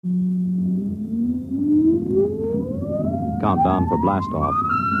Countdown for blast off.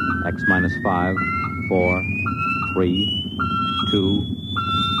 X minus 5, 4, 3, 2,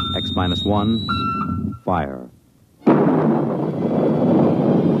 X minus 1, fire.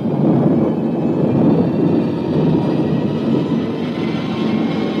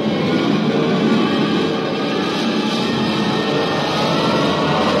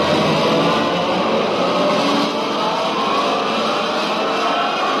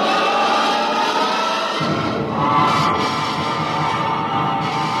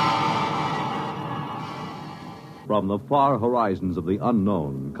 From the far horizons of the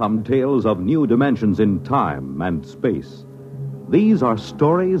unknown come tales of new dimensions in time and space. These are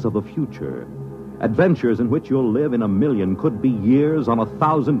stories of the future, adventures in which you'll live in a million, could be years, on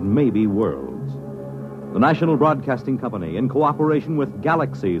 1,000 maybe worlds. The National Broadcasting Company, in cooperation with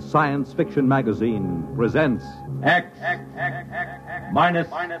Galaxy Science Fiction Magazine, presents X minus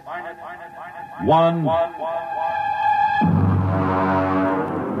 1.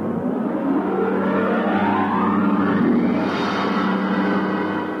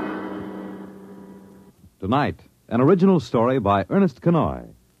 Tonight, an original story by Ernest Kenoy.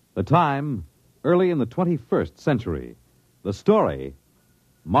 The time, early in the 21st century. The story,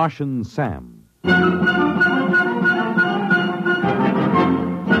 Martian Sam. The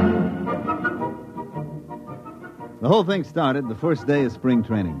whole thing started the first day of spring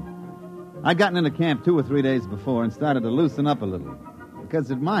training. I'd gotten into camp 2 or 3 days before and started to loosen up a little.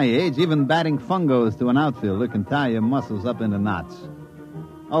 Because at my age, even batting fungos to an outfielder can tie your muscles up into knots.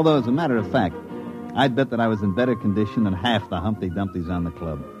 Although, as a matter of fact, I'd bet that I was in better condition than half the Humpty Dumptys on the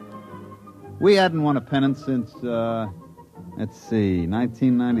club. We hadn't won a pennant since,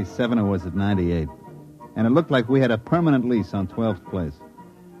 1997, or was it 98? And it looked like we had a permanent lease on 12th place.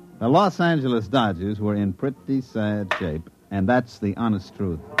 The Los Angeles Dodgers were in pretty sad shape, and that's the honest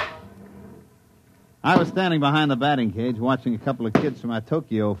truth. I was standing behind the batting cage watching a couple of kids from our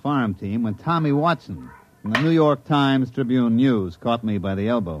Tokyo farm team when Tommy Watson from the New York Times Tribune News caught me by the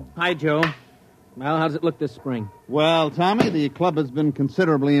elbow. Hi, Joe. Well, how does it look this spring? Well, Tommy, the club has been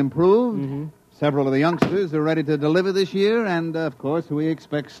considerably improved. Mm-hmm. Several of the youngsters are ready to deliver this year, and, of course, we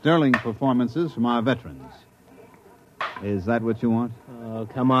expect sterling performances from our veterans. Is that what you want? Oh,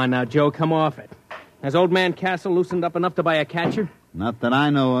 come on now, Joe, come off it. Has old man Castle loosened up enough to buy a catcher? Not that I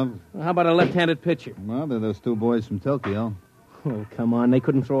know of. Well, how about a left-handed pitcher? Well, they're those 2 boys from Tokyo. Oh, come on, they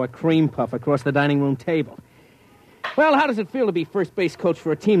couldn't throw a cream puff across the dining room table. Well, how does it feel to be first base coach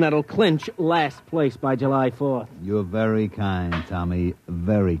for a team that'll clinch last place by July 4th? You're very kind, Tommy.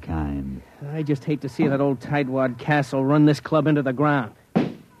 Very kind. I just hate to see that old tightwad Castle run this club into the ground.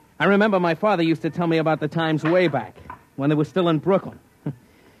 I remember my father used to tell me about the times way back, when they were still in Brooklyn.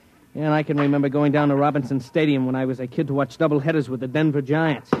 And I can remember going down to Robinson Stadium when I was a kid to watch doubleheaders with the Denver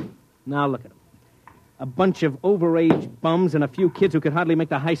Giants. Now look at them. A bunch of overage bums and a few kids who could hardly make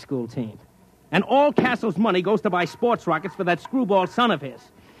the high school team. And all Castle's money goes to buy sports rockets for that screwball son of his.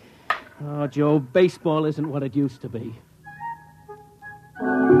 Oh, Joe, baseball isn't what it used to be.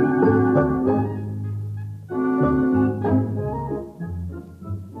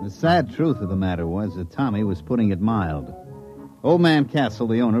 The sad truth of the matter was that Tommy was putting it mild. Old man Castle,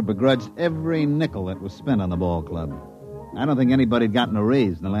 the owner, begrudged every nickel that was spent on the ball club. I don't think anybody had gotten a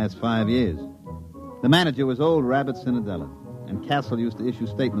raise in the last 5 years. The manager was old Rabbit Cinderella, and Castle used to issue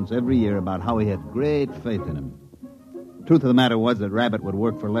statements every year about how he had great faith in him. Truth of the matter was that Rabbit would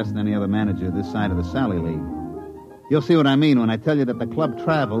work for less than any other manager this side of the Sally League. You'll see what I mean when I tell you that the club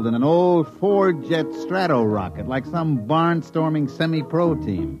traveled in an old four-jet Strato rocket like some barnstorming semi-pro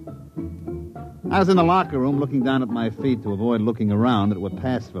team. I was in the locker room looking down at my feet to avoid looking around that were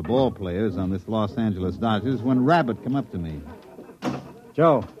passed for ball players on this Los Angeles Dodgers when Rabbit come up to me.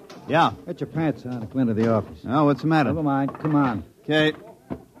 Joe. Yeah? Get your pants on and come into the office. Oh, what's the matter? Never mind. Come on. Okay.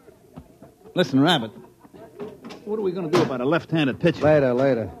 Listen, Rabbit, what are we going to do about a left-handed pitcher?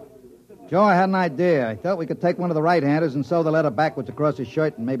 Later. Joe, I had an idea. I thought we could take one of the right-handers and sew the letter backwards across his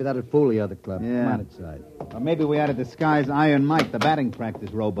shirt, and maybe that'd fool the other club. Yeah. Come on inside. Or maybe we ought to disguise Iron Mike, the batting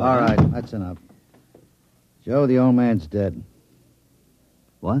practice robot. All right, that's enough. Joe, the old man's dead.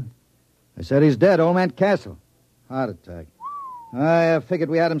 What? I said he's dead, old man Castle. Heart attack. I figured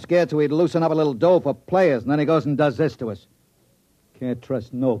we had him scared so he'd loosen up a little dough for players, and then he goes and does this to us. Can't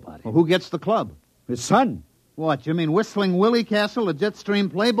trust nobody. Well, who gets the club? His son. What, you mean Whistling Willie Castle, the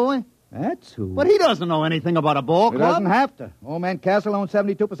Jetstream playboy? That's who. But he doesn't know anything about a ball He club. doesn't have to. Old man Castle owns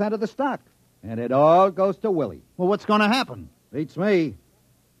 72% of the stock. And it all goes to Willie. Well, what's going to happen? Beats me.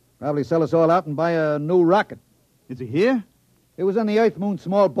 Probably sell us all out and buy a new rocket. Is he here? It was in the Earth-Moon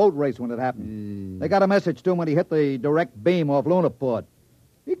small boat race when it happened. They got a message to him when he hit the direct beam off Lunaport.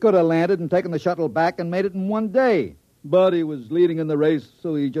 He could have landed and taken the shuttle back and made it in one day. But he was leading in the race,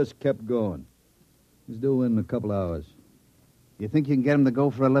 so he just kept going. He's due in a couple hours. You think you can get him to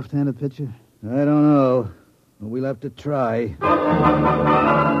go for a left-handed pitcher? I don't know. We'll have to try.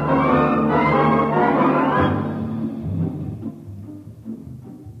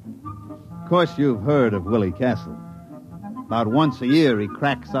 Of course, you've heard of Willie Castle. About once a year, he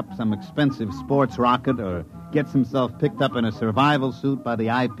cracks up some expensive sports rocket or gets himself picked up in a survival suit by the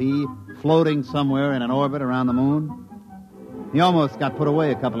IP, floating somewhere in an orbit around the moon. He almost got put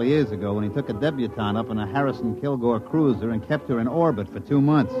away a couple of years ago when he took a debutante up in a Harrison Kilgore cruiser and kept her in orbit for 2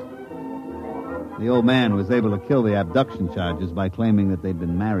 months. The old man was able to kill the abduction charges by claiming that they'd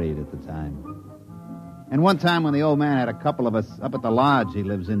been married at the time. And one time when the old man had a couple of us up at the lodge he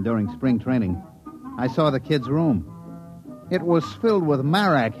lives in during spring training, I saw the kid's room. It was filled with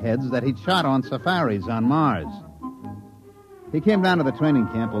marak heads that he'd shot on safaris on Mars. He came down to the training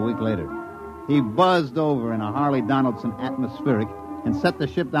camp a week later. He buzzed over in a Harley Donaldson atmospheric and set the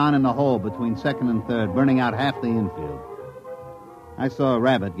ship down in the hole between second and third, burning out half the infield. I saw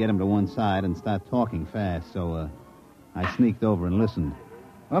Rabbit get him to one side and start talking fast, so I sneaked over and listened.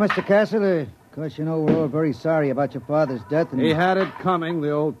 Well, Mr. Castle, of course, you know we're all very sorry about your father's death. And He had it coming,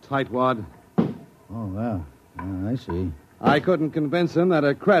 the old tightwad. Oh, well, I see. I couldn't convince him that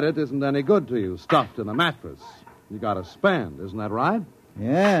a credit isn't any good to you, stuffed in a mattress. You got to spend, isn't that right?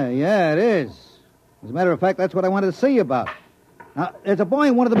 Yeah, it is. As a matter of fact, that's what I wanted to see you about. Now, there's a boy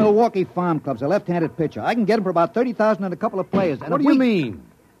in one of the Milwaukee farm clubs, a left-handed pitcher. I can get him for about $30,000 and a couple of players. And What do you mean?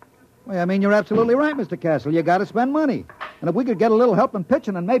 Well, I mean, you're absolutely right, Mr. Castle. You got to spend money. And if we could get a little help in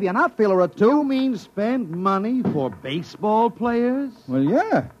pitching and maybe an outfielder or two... You mean spend money for baseball players? Well,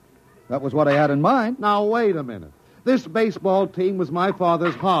 yeah. That was what I had in mind. Now, wait a minute. This baseball team was my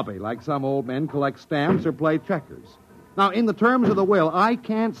father's hobby, like some old men collect stamps or play checkers. Now, in the terms of the will, I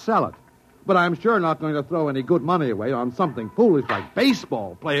can't sell it. But I'm sure not going to throw any good money away on something foolish like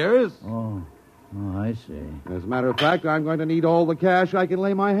baseball players. Oh, I see. As a matter of fact, I'm going to need all the cash I can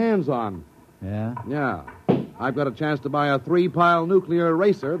lay my hands on. Yeah? Yeah. I've got a chance to buy a 3-pile nuclear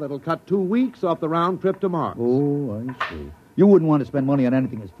eraser that'll cut 2 weeks off the round trip to Mars. Oh, I see. You wouldn't want to spend money on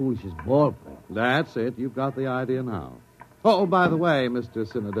anything as foolish as ball play. That's it. You've got the idea now. Oh, by the way, Mr.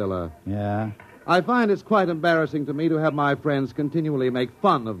 Cinadilla. Yeah? I find it's quite embarrassing to me to have my friends continually make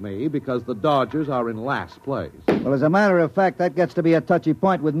fun of me because the Dodgers are in last place. Well, as a matter of fact, that gets to be a touchy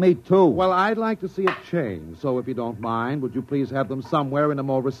point with me, too. Well, I'd like to see it change. So if you don't mind, would you please have them somewhere in a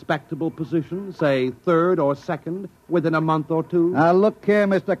more respectable position, say third or second, within a month or two? Now, look here,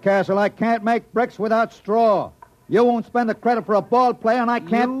 Mr. Castle. I can't make bricks without straw. You won't spend the credit for a ball player, and I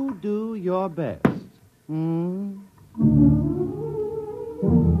can't... You do your best.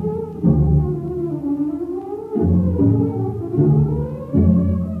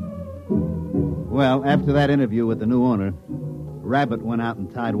 Well, after that interview with the new owner, Rabbit went out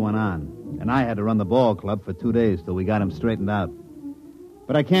and tied one on, and I had to run the ball club for 2 days till we got him straightened out.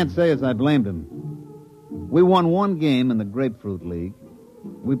 But I can't say as I blamed him. We won one game in the Grapefruit League.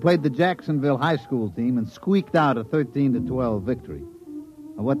 We played the Jacksonville high school team and squeaked out a 13-12 victory.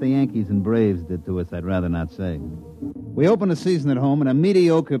 What the Yankees and Braves did to us, I'd rather not say. We opened the season at home, and a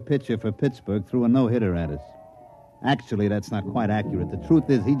mediocre pitcher for Pittsburgh threw a no-hitter at us. Actually, that's not quite accurate. The truth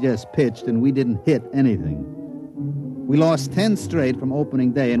is he just pitched, and we didn't hit anything. We lost 10 straight from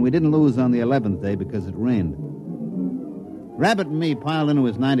opening day, and we didn't lose on the 11th day because it rained. Rabbit and me piled into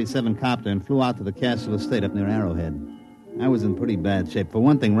his 97 copter and flew out to the Castle Estate up near Arrowhead. I was in pretty bad shape. For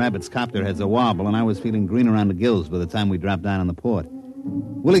one thing, Rabbit's copter has a wobble, and I was feeling green around the gills by the time we dropped down on the port.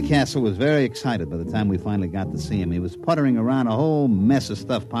 Willie Castle was very excited by the time we finally got to see him. He was puttering around a whole mess of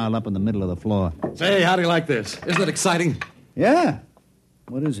stuff piled up in the middle of the floor. Say, how do you like this? Isn't it exciting? Yeah?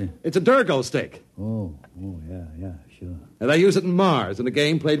 What is it? It's a Durgo stick. Oh, yeah, sure. And they use it in Mars in a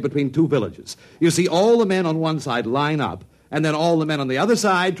game played between two villages. You see, all the men on one side line up, and then all the men on the other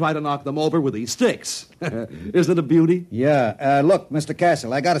side try to knock them over with these sticks. Isn't it a beauty? Yeah. Look, Mr.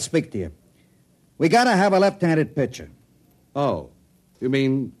 Castle, I got to speak to you. We got to have a left-handed pitcher. Oh. You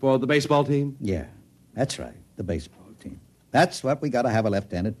mean for the baseball team? Yeah, that's right, the baseball team. That's what we got to have a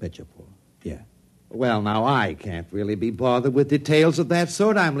left-handed pitcher for. Yeah. Well, now, I can't really be bothered with details of that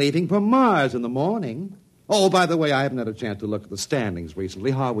sort. I'm leaving for Mars in the morning. Oh, by the way, I haven't had a chance to look at the standings recently.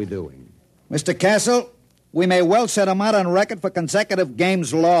 How are we doing? Mr. Castle, we may well set him out on record for consecutive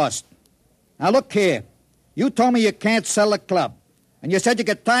games lost. Now, look here. You told me you can't sell the club, and you said you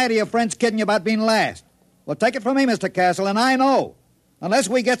get tired of your friends kidding you about being last. Well, take it from me, Mr. Castle, and I know. Unless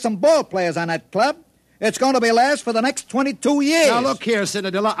we get some ball players on that club, It's going to be last for the next 22 years. Now, look here,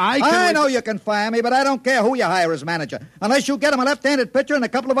 Cinderella, I know you can fire me, but I don't care who you hire as manager. Unless you get him a left-handed pitcher and a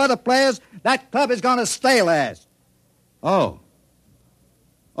couple of other players, that club is going to stay last. Oh.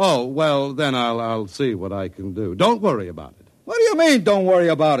 Oh, well, then I'll see what I can do. Don't worry about it. What do you mean, don't worry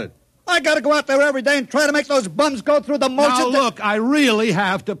about it? I got to go out there every day and try to make those bums go through the motions. Now, look, I really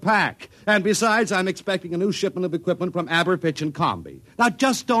have to pack. And besides, I'm expecting a new shipment of equipment from Aberfitch and Comby. Now,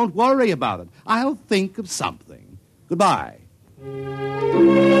 just don't worry about it. I'll think of something. Goodbye.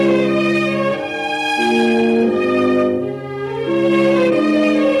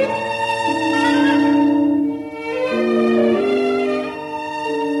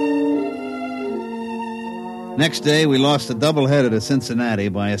 Next day, we lost a doubleheader to Cincinnati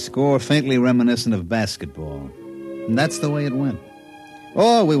by a score faintly reminiscent of basketball. And that's the way it went.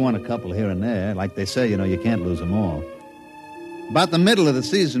 Oh, we won a couple here and there. Like they say, you can't lose them all. About the middle of the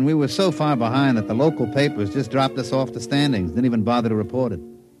season, we were so far behind that the local papers just dropped us off the standings, didn't even bother to report it.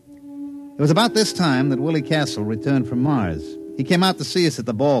 It was about this time that Willie Castle returned from Mars. He came out to see us at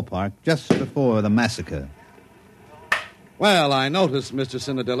the ballpark just before the massacre. Well, I noticed, Mr.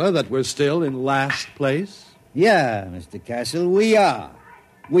 Cinderella, that we're still in last place. Yeah, Mr. Castle, we are.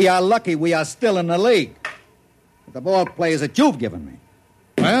 We are lucky we are still in the league. With the ball players that you've given me.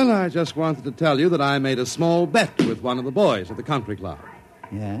 Well, I just wanted to tell you that I made a small bet with one of the boys at the country club.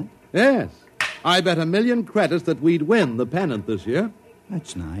 Yeah? Yes. I bet 1,000,000 credits that we'd win the pennant this year.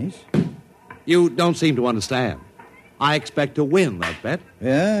 That's nice. You don't seem to understand. I expect to win that bet.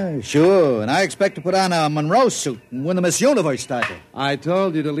 Yeah, sure. And I expect to put on a Monroe suit and win the Miss Universe title. I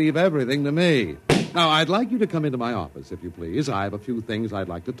told you to leave everything to me. Now, I'd like you to come into my office, if you please. I have a few things I'd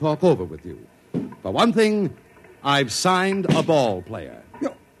like to talk over with you. For one thing, I've signed a ball player.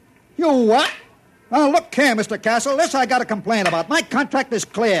 You what? Oh, look here, Mr. Castle. This I got to complain about. My contract is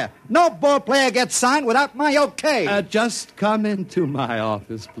clear. No ball player gets signed without my okay. Just come into my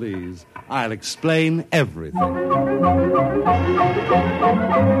office, please. I'll explain everything.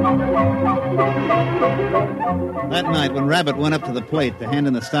 That night, when Rabbit went up to the plate to hand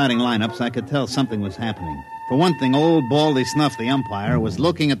in the starting lineups, I could tell something was happening. For one thing, old Baldy Snuff, the umpire, was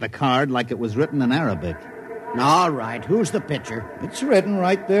looking at the card like it was written in Arabic. All right, who's the pitcher? It's written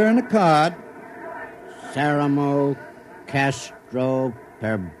right there in the card. Saramo Castro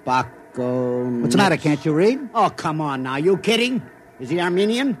Perbaco. What's the matter? Can't you read? Oh, come on now. You kidding? Is he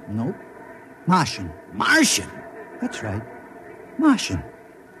Armenian? Nope. Martian. Martian? That's right. Martian.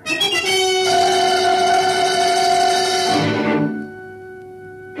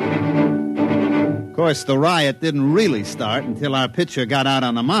 Of course, the riot didn't really start until our pitcher got out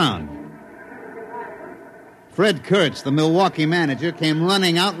on the mound. Fred Kurtz, the Milwaukee manager, came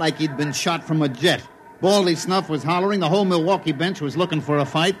running out like he'd been shot from a jet. Baldy Snuff was hollering. The whole Milwaukee bench was looking for a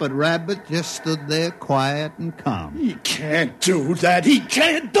fight, but Rabbit just stood there quiet and calm. He can't do that. He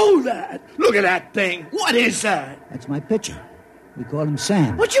can't do that. Look at that thing. What is that? That's my pitcher. We call him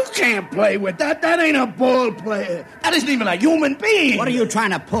Sam. But you can't play with that. That ain't a ball player. That isn't even a human being. What are you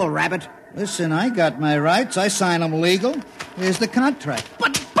trying to pull, Rabbit? Listen, I got my rights. I sign them legal. Here's the contract.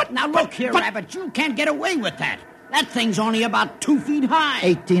 But now look here, Rabbit. You can't get away with that. That thing's only about 2 feet high.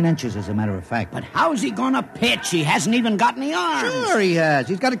 18 inches, as a matter of fact. But how's he going to pitch? He hasn't even got any arms. Sure he has.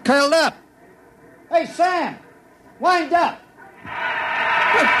 He's got it curled up. Hey, Sam, wind up.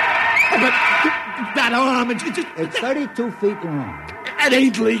 But that arm, It's 32 feet long. That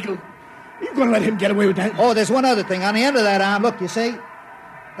ain't legal. You going to let him get away with that? Oh, there's one other thing. On the end of that arm, look, you see?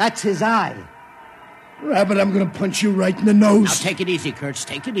 That's his eye. Rabbit, I'm going to punch you right in the nose. Now, take it easy, Kurtz.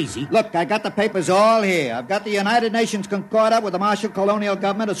 Take it easy. Look, I got the papers all here. I've got the United Nations Concordat with the Marshall Colonial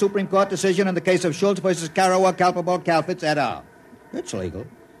Government, a Supreme Court decision in the case of Schultz versus Karawa, Kalpabal, Kalfitz, et al. It's legal.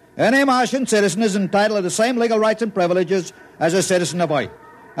 Any Martian citizen is entitled to the same legal rights and privileges as a citizen of Earth.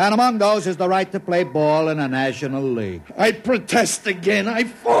 And among those is the right to play ball in a national league. I protest again. I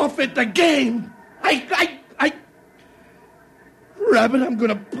forfeit the game. Rabbit, I'm going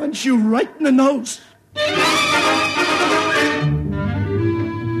to punch you right in the nose. As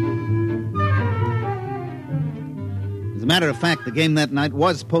a matter of fact, the game that night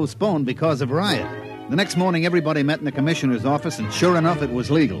was postponed because of riot. The next morning, everybody met in the commissioner's office, and sure enough, it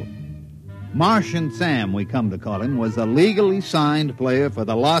was legal. Martian Sam, we come to call him, was a legally signed player for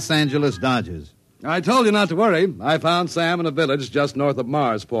the Los Angeles Dodgers. I told you not to worry. I found Sam in a village just north of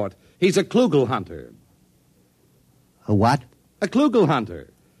Marsport. He's a klugel hunter. A what? A klugel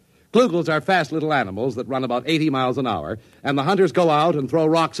hunter. Klugels are fast little animals that run about 80 miles an hour, and the hunters go out and throw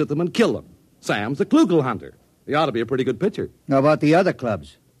rocks at them and kill them. Sam's a klugel hunter. He ought to be a pretty good pitcher. How about the other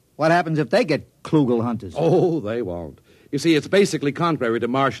clubs? What happens if they get klugel hunters? Oh, they won't. You see, it's basically contrary to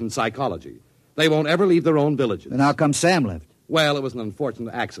Martian psychology. They won't ever leave their own villages. Then how come Sam left? Well, it was an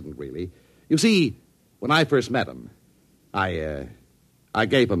unfortunate accident, really. You see, when I first met him, I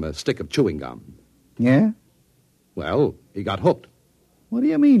gave him a stick of chewing gum. Yeah? Well, he got hooked. What do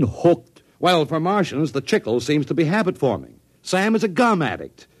you mean, hooked? Well, for Martians, the chicle seems to be habit-forming. Sam is a gum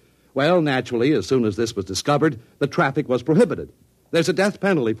addict. Well, naturally, as soon as this was discovered, the traffic was prohibited. There's a death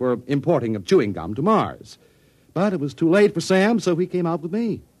penalty for importing of chewing gum to Mars. But it was too late for Sam, so he came out with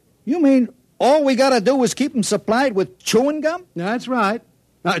me. You mean all we gotta do is keep him supplied with chewing gum? That's right.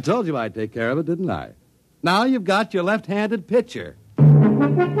 I told you I'd take care of it, didn't I? Now you've got your left-handed pitcher.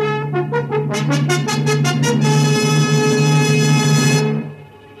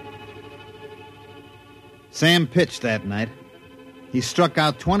 Sam pitched that night. He struck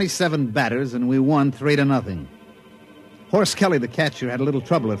out 27 batters, and we won 3-0. Horace Kelly, the catcher, had a little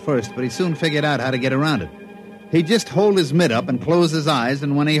trouble at first, but he soon figured out how to get around it. He'd just hold his mitt up and close his eyes,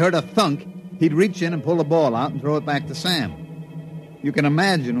 and when he heard a thunk, he'd reach in and pull the ball out and throw it back to Sam. You can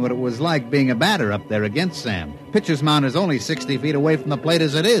imagine what it was like being a batter up there against Sam. Pitcher's mound is only 60 feet away from the plate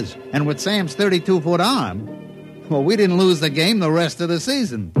as it is, and with Sam's 32-foot arm, well, we didn't lose the game the rest of the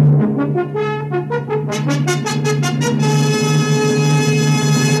season.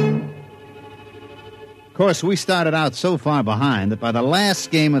 Of course, we started out so far behind that by the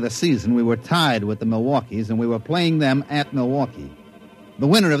last game of the season, we were tied with the Milwaukees, and we were playing them at Milwaukee. The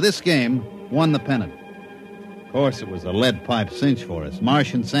winner of this game won the pennant. Of course, it was a lead-pipe cinch for us.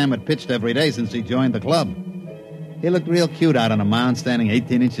 Martian Sam had pitched every day since he joined the club. He looked real cute out on the mound, standing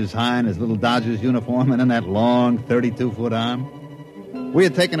 18 inches high in his little Dodgers uniform and in that long 32-foot arm. We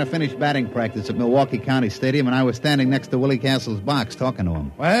had taken a finished batting practice at Milwaukee County Stadium, and I was standing next to Willie Castle's box talking to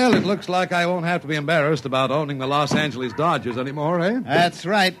him. Well, it looks like I won't have to be embarrassed about owning the Los Angeles Dodgers anymore, eh? That's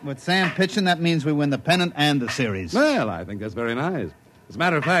right. With Sam pitching, that means we win the pennant and the series. Well, I think that's very nice. As a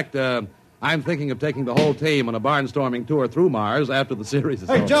matter of fact, I'm thinking of taking the whole team on a barnstorming tour through Mars after the series is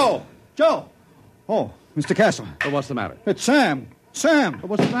over. Hey, Joe! Joe! Oh, Mr. Castle. Well, what's the matter? It's Sam. Sam! Well,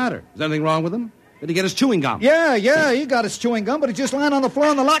 what's the matter? Is anything wrong with him? Did he get his chewing gum? Yeah, he got his chewing gum, but he's just lying on the floor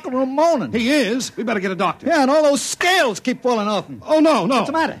in the locker room moaning. He is? We better get a doctor. Yeah, and all those scales keep falling off him. Oh, no. What's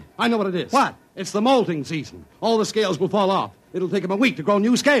the matter? I know what it is. What? It's the molting season. All the scales will fall off. It'll take him a week to grow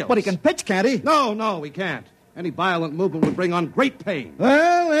new scales. But he can pitch, can't he? No, he can't. Any violent movement would bring on great pain.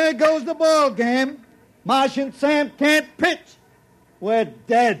 Well, there goes the ball game. Martian Sam can't pitch. We're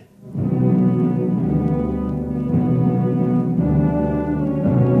dead.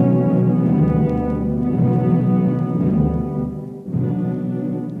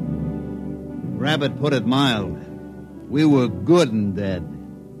 Rabbit put it mild. We were good and dead.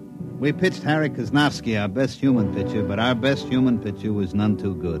 We pitched Harry Kosnowski, our best human pitcher, but our best human pitcher was none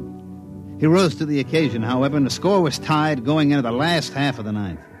too good. He rose to the occasion, however, and the score was tied going into the last half of the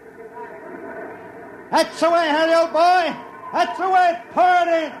ninth. That's the way, Harry, old boy. That's the way. Pour it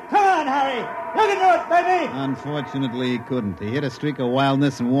in. Come on, Harry. You can do it, baby. Unfortunately, he couldn't. He hit a streak of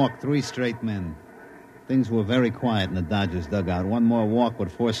wildness and walked 3 straight men. Things were very quiet in the Dodgers' dugout. One more walk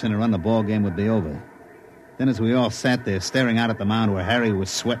would force in a run, the ball game would be over. Then as we all sat there staring out at the mound where Harry was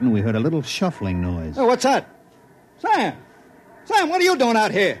sweating, we heard a little shuffling noise. Oh, what's that? Sam! Sam, what are you doing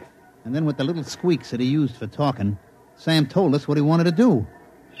out here? And then with the little squeaks that he used for talking, Sam told us what he wanted to do.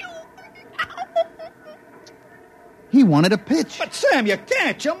 He wanted to pitch. But, Sam, you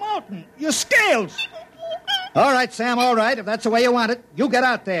can't. You're molting. Your scales. All right, Sam, all right. If that's the way you want it, you get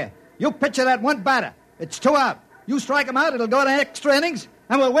out there. You pitch at that one batter. It's 2 out. You strike him out, it'll go to extra innings,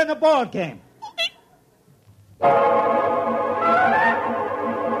 and we'll win the ball game.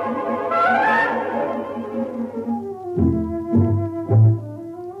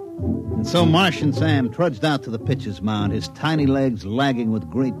 And so Martian Sam trudged out to the pitcher's mound, his tiny legs lagging with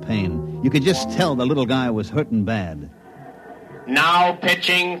great pain. You could just tell the little guy was hurting bad. Now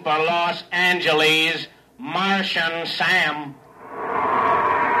pitching for Los Angeles, Martian Sam.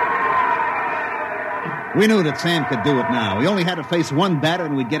 We knew that Sam could do it now. We only had to face one batter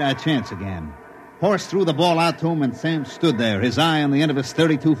and we'd get our chance again. Horace threw the ball out to him and Sam stood there, his eye on the end of his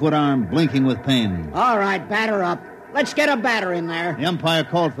 32-foot arm, blinking with pain. All right, batter up. Let's get a batter in there. The umpire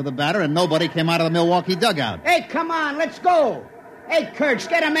called for the batter and nobody came out of the Milwaukee dugout. Hey, come on, let's go. Hey, Kurtz,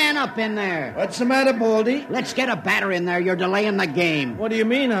 get a man up in there. What's the matter, Baldy? Let's get a batter in there. You're delaying the game. What do you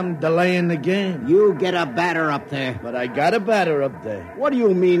mean I'm delaying the game? You get a batter up there. But I got a batter up there. What do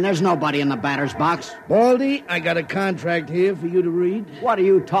you mean? There's nobody in the batter's box. Baldy, I got a contract here for you to read. What are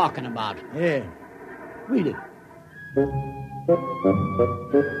you talking about? Here. Read it.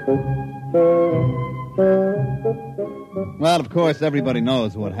 Well, of course, everybody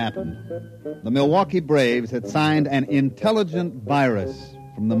knows what happened. The Milwaukee Braves had signed an intelligent virus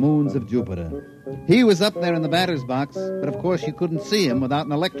from from the moons of Jupiter. He was up there in the batter's box, but of course you couldn't see him without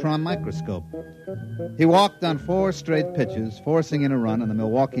an electron microscope. He walked on 4 straight pitches, forcing in a run, and the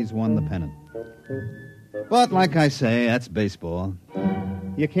Milwaukees won the pennant. But like I say, that's baseball.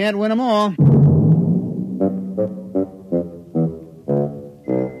 You can't win them all.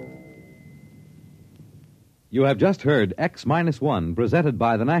 You have just heard X-1, presented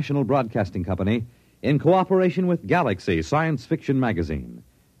by the National Broadcasting Company in cooperation with Galaxy Science Fiction Magazine,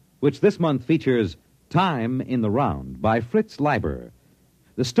 which this month features Time in the Round by Fritz Leiber,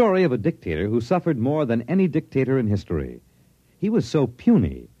 the story of a dictator who suffered more than any dictator in history. He was so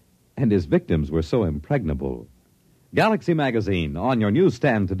puny, and his victims were so impregnable. Galaxy Magazine on your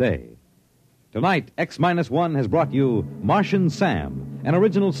newsstand today. Tonight, X-1 has brought you Martian Sam, an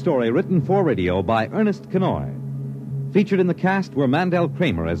original story written for radio by Ernest Kenoy. Featured in the cast were Mandel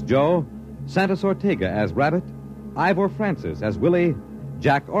Kramer as Joe, Santos Ortega as Rabbit, Ivor Francis as Willie,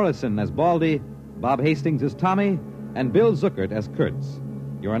 Jack Orrison as Baldy, Bob Hastings as Tommy, and Bill Zuckert as Kurtz.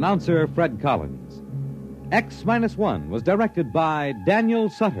 Your announcer, Fred Collins. X-1 was directed by Daniel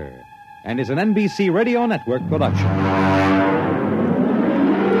Sutter and is an NBC Radio Network production.